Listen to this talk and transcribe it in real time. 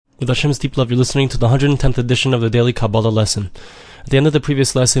With Hashem's deep love, you're listening to the 110th edition of the Daily Kabbalah lesson. At the end of the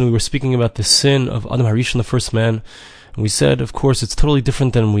previous lesson, we were speaking about the sin of Adam HaRishon, the first man. And we said, of course, it's totally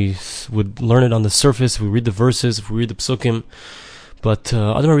different than we would learn it on the surface if we read the verses, if we read the psukim. But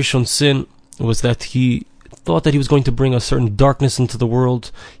Adam HaRishon's sin was that he thought that he was going to bring a certain darkness into the world.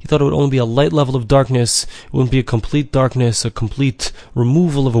 He thought it would only be a light level of darkness. It wouldn't be a complete darkness, a complete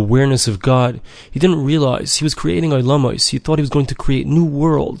removal of awareness of God. He didn't realize he was creating Olamos. He thought he was going to create new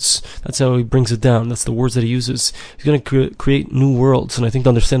worlds. That's how he brings it down. That's the words that he uses. He's going to create new worlds. And I think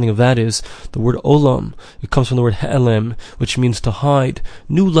the understanding of that is the word Olam. It comes from the word Ha'elem, which means to hide.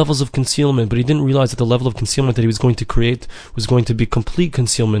 New levels of concealment. But he didn't realize that the level of concealment that he was going to create was going to be complete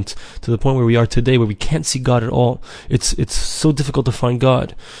concealment, to the point where we are today, where we can't see God at all. It's so difficult to find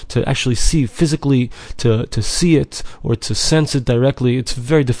God, to actually see physically, to see it or to sense it directly. It's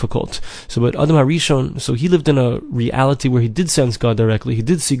very difficult. So, but Adam HaRishon, so he lived in a reality where he did sense God directly. He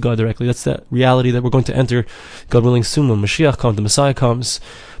did see God directly. That's that reality that we're going to enter, God willing, soon when Mashiach comes, the Messiah comes.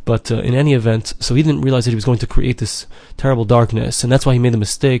 But in any event, so he didn't realize that he was going to create this terrible darkness, and that's why he made the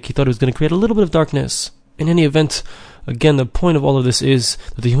mistake. He thought he was going to create a little bit of darkness. In any event, again, the point of all of this is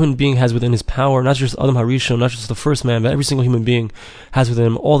that the human being has within his power, not just Adam HaRishon, not just the first man, but every single human being has within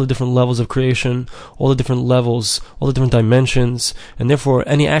him all the different levels of creation, all the different levels, all the different dimensions, and therefore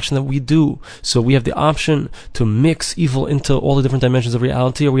any action that we do, so we have the option to mix evil into all the different dimensions of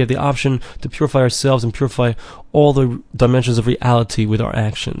reality, or we have the option to purify ourselves and purify all the dimensions of reality with our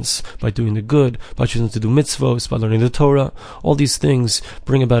actions, by doing the good, by choosing to do mitzvos, by learning the Torah. All these things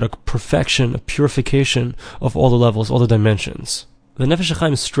bring about a perfection, a purification of all the levels, all the dimensions. The Nefesh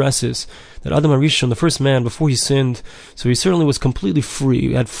HaChaim stresses that Adam HaRishon, the first man, before he sinned, so he certainly was completely free.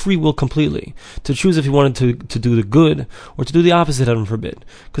 He had free will completely to choose if he wanted to do the good or to do the opposite, heaven forbid.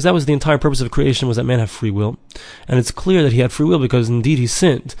 Because that was the entire purpose of creation, was that man have free will. And it's clear that he had free will because indeed he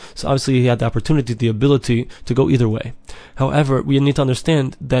sinned. So obviously he had the opportunity, the ability to go either way. However, we need to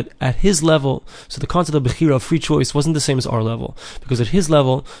understand that at his level, so the concept of Bechira, of free choice, wasn't the same as our level. Because at his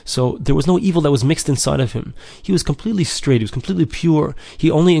level, so there was no evil that was mixed inside of him. He was completely straight, he was completely pure. He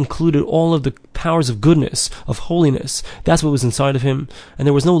only included all of the powers of goodness, of holiness. That's what was inside of him. And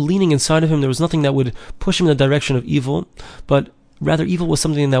there was no leaning inside of him. There was nothing that would push him in the direction of evil, but rather evil was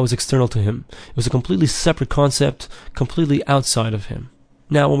something that was external to him. It was a completely separate concept, completely outside of him.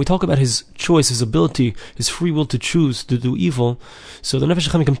 Now, when we talk about his choice, his ability, his free will to choose to do evil, so the Nefesh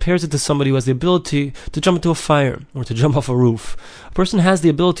HaChaim compares it to somebody who has the ability to jump into a fire or to jump off a roof. A person has the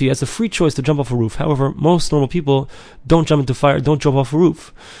ability, has the free choice to jump off a roof. However, most normal people don't jump into fire, don't jump off a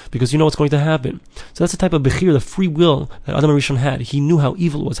roof, because you know what's going to happen. So that's the type of bechir, the free will that Adam HaRishon had. He knew how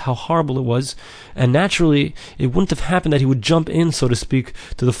evil it was, how horrible it was, and naturally, it wouldn't have happened that he would jump in, so to speak,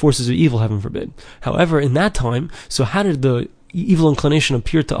 to the forces of evil, heaven forbid. However, in that time, so how did the evil inclination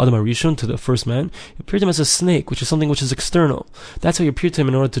appeared to Adam HaRishon, to the first man? It appeared to him as a snake, which is something which is external. That's how he appeared to him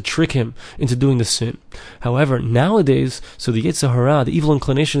in order to trick him into doing the sin. However, nowadays, so the Yetzer Hara, the evil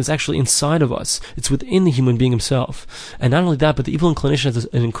inclination, is actually inside of us. It's within the human being himself. And not only that, but the evil inclination has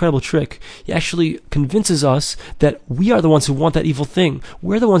an incredible trick. He actually convinces us that we are the ones who want that evil thing.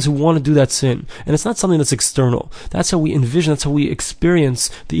 We're the ones who want to do that sin. And it's not something that's external. That's how we envision, that's how we experience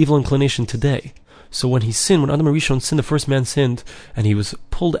the evil inclination today. So when he sinned, when Adam HaRishon sinned, the first man sinned, and he was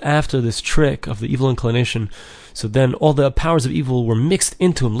pulled after this trick of the evil inclination, so then all the powers of evil were mixed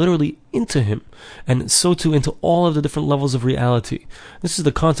into him, literally into him, and so too into all of the different levels of reality. This is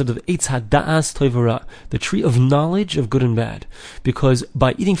the concept of Eitz HaDa'as Tov V'Ra, the tree of knowledge of good and bad. Because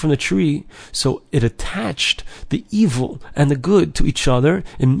by eating from the tree, so it attached the evil and the good to each other,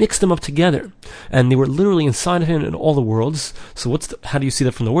 and mixed them up together. And they were literally inside of him in all the worlds. So how do you see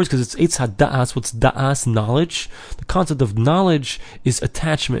that from the words? Because it's Eitz HaDa'as, what's Da'as, knowledge? The concept of knowledge is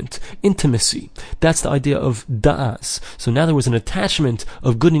attachment, intimacy. That's the idea of Da'as. So now there was an attachment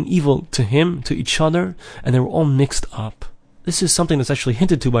of good and evil to him, to each other, and they were all mixed up. This is something that's actually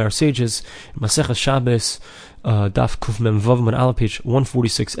hinted to by our sages in Masechah Shabbos, Daf Kuf Mem Vav Man Ala, page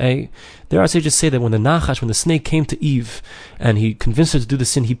 146a. There our sages say that when the snake came to Eve and he convinced her to do the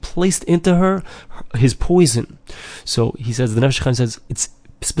sin, he placed into her his poison. So he says, the Nefesh HaChaim says, it's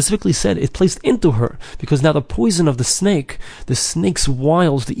specifically said it placed into her, because now the poison of the snake's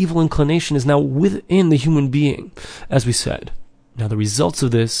wiles, the evil inclination, is now within the human being, as we said. Now the results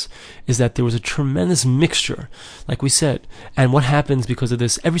of this is that there was a tremendous mixture, like we said. And what happens because of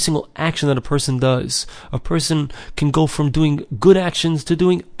this? Every single action that a person does, a person can go from doing good actions to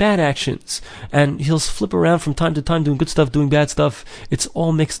doing bad actions. And he'll flip around from time to time, doing good stuff, doing bad stuff. It's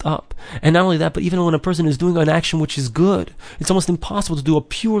all mixed up. And not only that, but even when a person is doing an action which is good, it's almost impossible to do a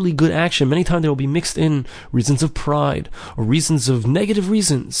purely good action. Many times there will be mixed in reasons of pride or reasons of negative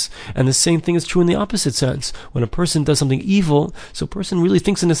reasons. And the same thing is true in the opposite sense. When a person does something evil, so a person really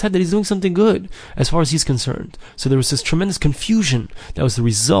thinks in his head that he's doing something good as far as he's concerned. So there was this tremendous confusion that was the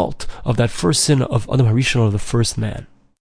result of that first sin of Adam Harishon, or the first man.